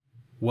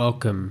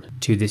Welcome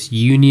to this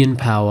Union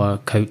Power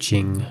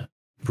Coaching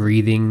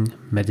Breathing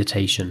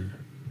Meditation.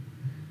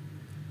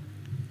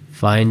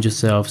 Find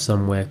yourself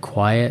somewhere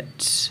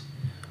quiet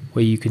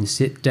where you can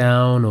sit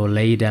down or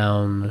lay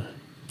down,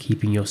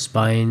 keeping your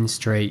spine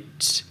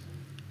straight,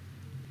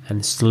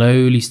 and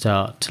slowly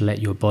start to let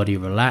your body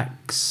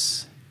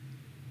relax,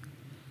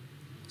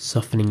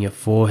 softening your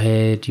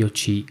forehead, your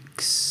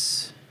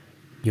cheeks,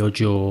 your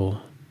jaw,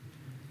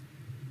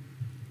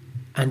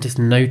 and just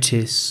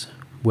notice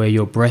where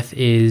your breath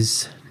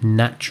is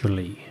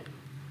naturally.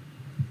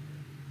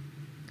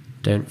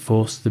 Don't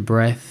force the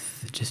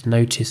breath, just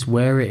notice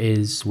where it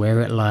is,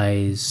 where it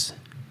lies,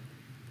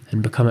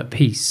 and become at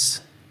peace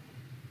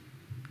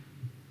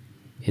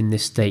in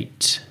this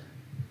state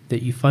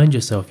that you find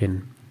yourself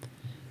in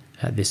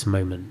at this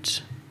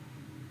moment.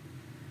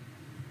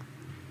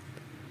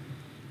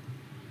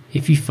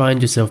 If you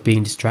find yourself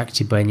being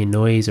distracted by any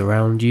noise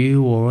around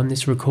you or on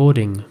this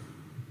recording,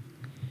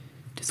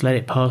 just let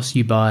it pass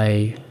you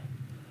by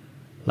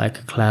like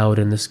a cloud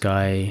in the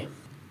sky,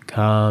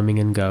 coming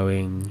and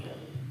going.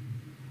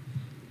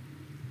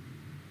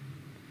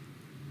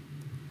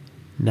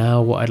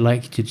 Now what I'd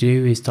like you to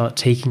do is start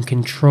taking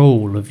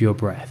control of your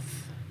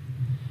breath,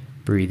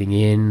 breathing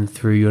in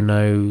through your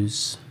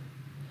nose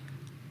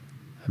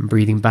and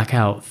breathing back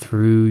out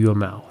through your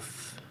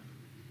mouth.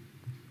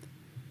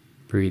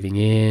 Breathing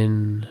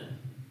in,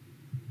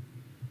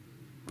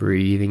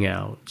 breathing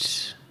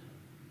out.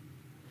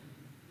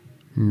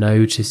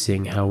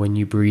 Noticing how when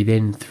you breathe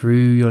in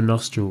through your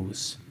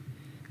nostrils,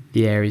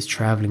 the air is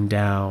traveling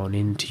down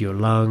into your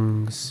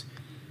lungs,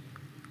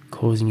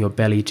 causing your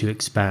belly to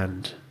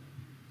expand.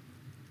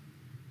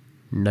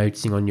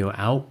 Noticing on your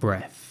out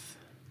breath,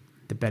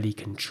 the belly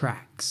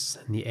contracts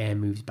and the air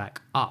moves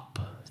back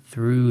up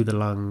through the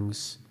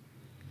lungs,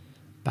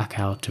 back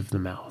out of the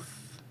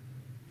mouth.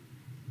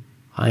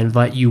 I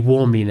invite you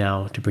warmly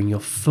now to bring your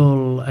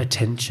full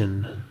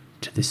attention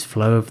to this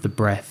flow of the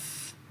breath,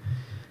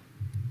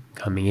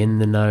 coming in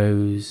the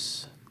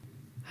nose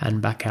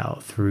and back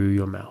out through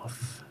your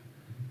mouth.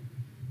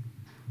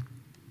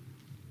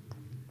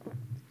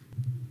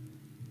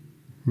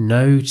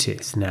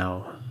 Notice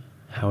now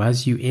how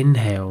as you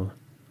inhale,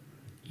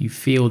 you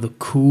feel the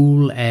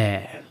cool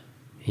air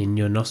in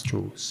your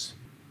nostrils.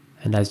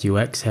 And as you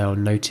exhale,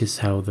 notice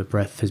how the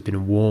breath has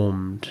been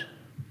warmed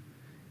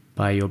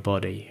by your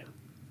body.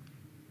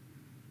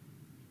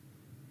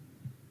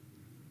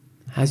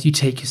 As you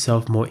take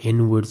yourself more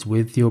inwards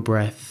with your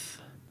breath,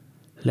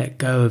 let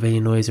go of any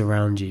noise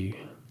around you.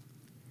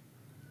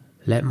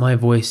 Let my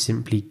voice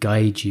simply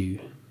guide you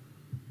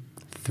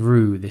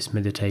through this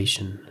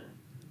meditation.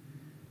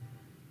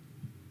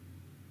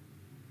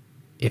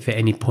 If at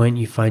any point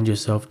you find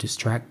yourself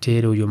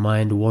distracted or your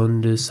mind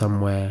wanders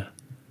somewhere,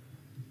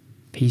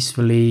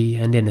 peacefully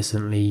and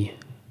innocently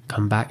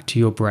come back to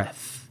your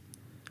breath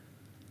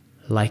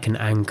like an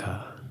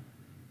anchor.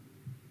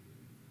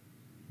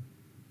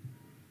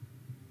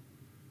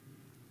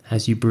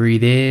 As you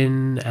breathe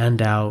in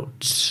and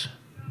out,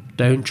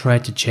 don't try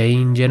to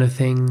change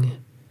anything.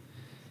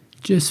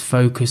 Just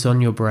focus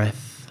on your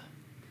breath,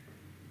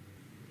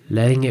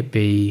 letting it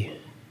be,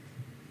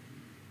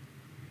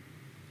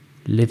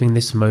 living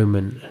this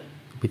moment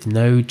with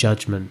no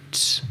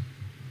judgment,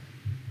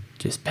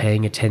 just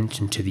paying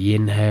attention to the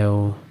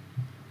inhale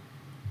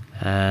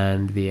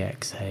and the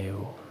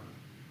exhale.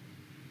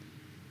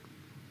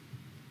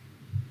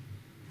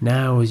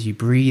 Now as you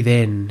breathe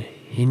in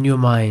your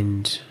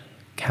mind,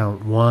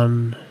 count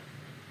 1,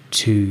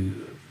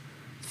 2,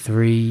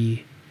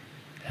 3,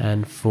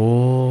 and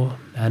 4,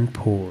 and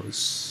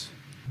pause.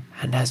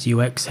 And as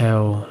you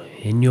exhale,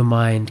 in your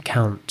mind,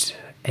 count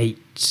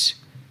 8,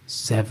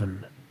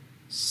 7,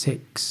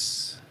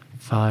 6,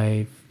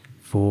 5,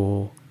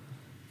 4,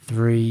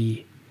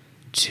 3,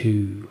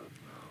 2,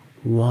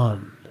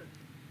 1.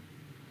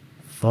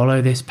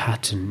 Follow this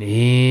pattern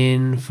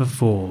in for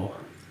 4.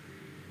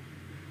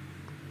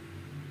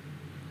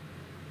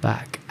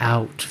 Back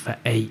out for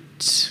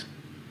 8.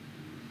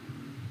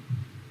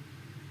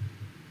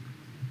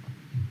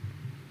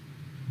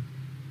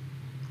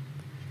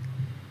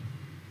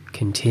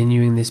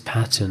 Continuing this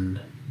pattern.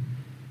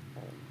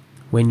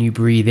 When you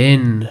breathe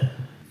in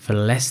for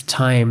less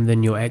time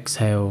than your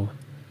exhale,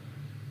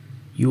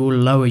 you will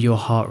lower your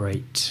heart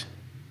rate,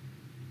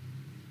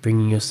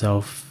 bringing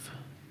yourself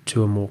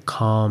to a more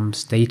calm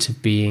state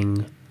of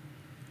being,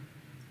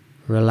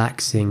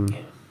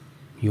 relaxing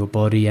your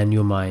body and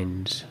your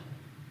mind.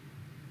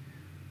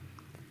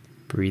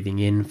 Breathing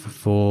in for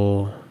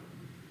 4.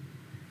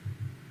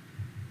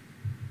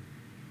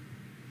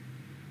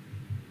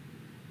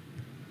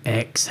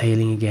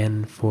 Exhaling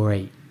again for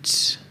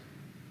 8.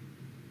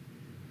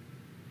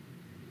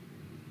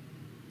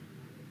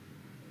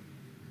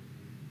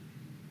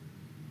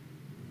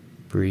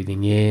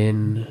 Breathing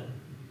in.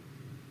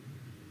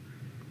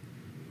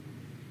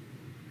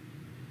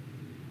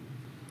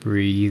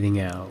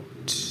 Breathing out.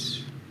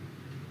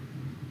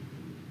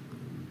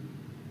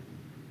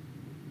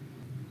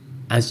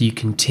 As you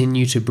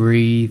continue to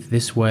breathe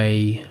this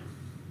way,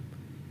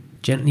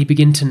 gently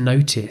begin to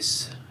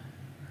notice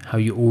how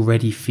you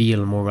already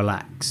feel more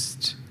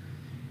relaxed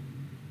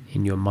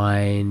in your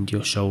mind,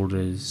 your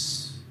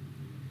shoulders,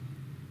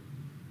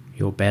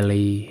 your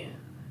belly,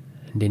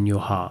 and in your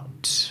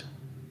heart.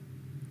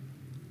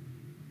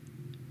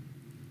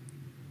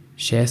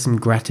 Share some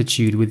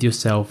gratitude with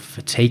yourself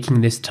for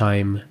taking this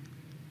time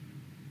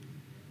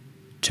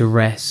to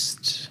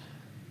rest,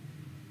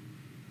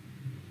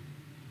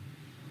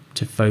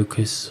 to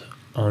focus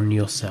on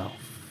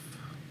yourself.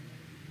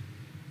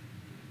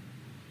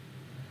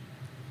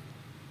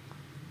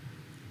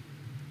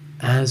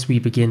 As we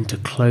begin to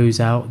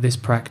close out this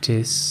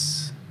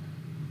practice,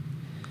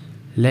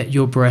 let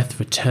your breath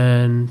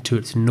return to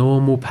its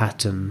normal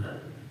pattern,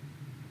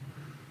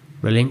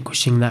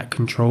 relinquishing that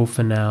control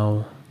for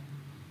now.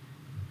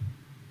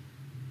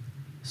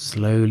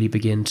 Slowly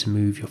begin to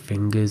move your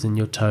fingers and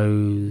your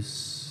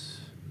toes,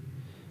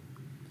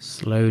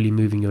 slowly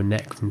moving your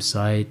neck from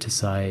side to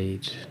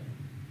side.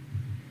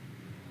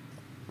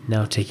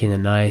 Now taking a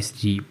nice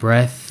deep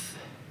breath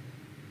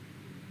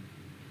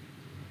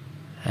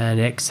and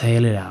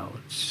exhale it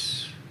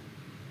out.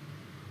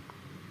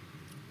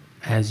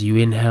 As you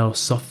inhale,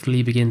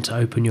 softly begin to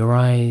open your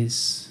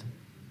eyes,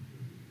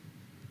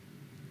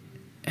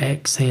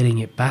 exhaling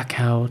it back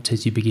out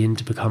as you begin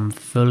to become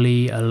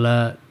fully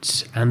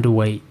alert and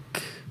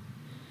awake,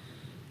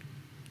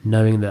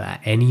 knowing that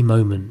at any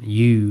moment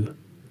you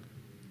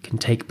can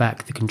take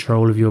back the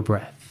control of your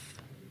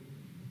breath.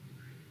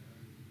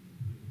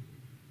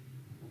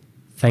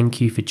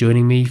 Thank you for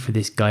joining me for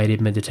this guided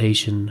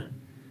meditation.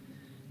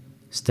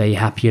 Stay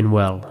happy and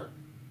well.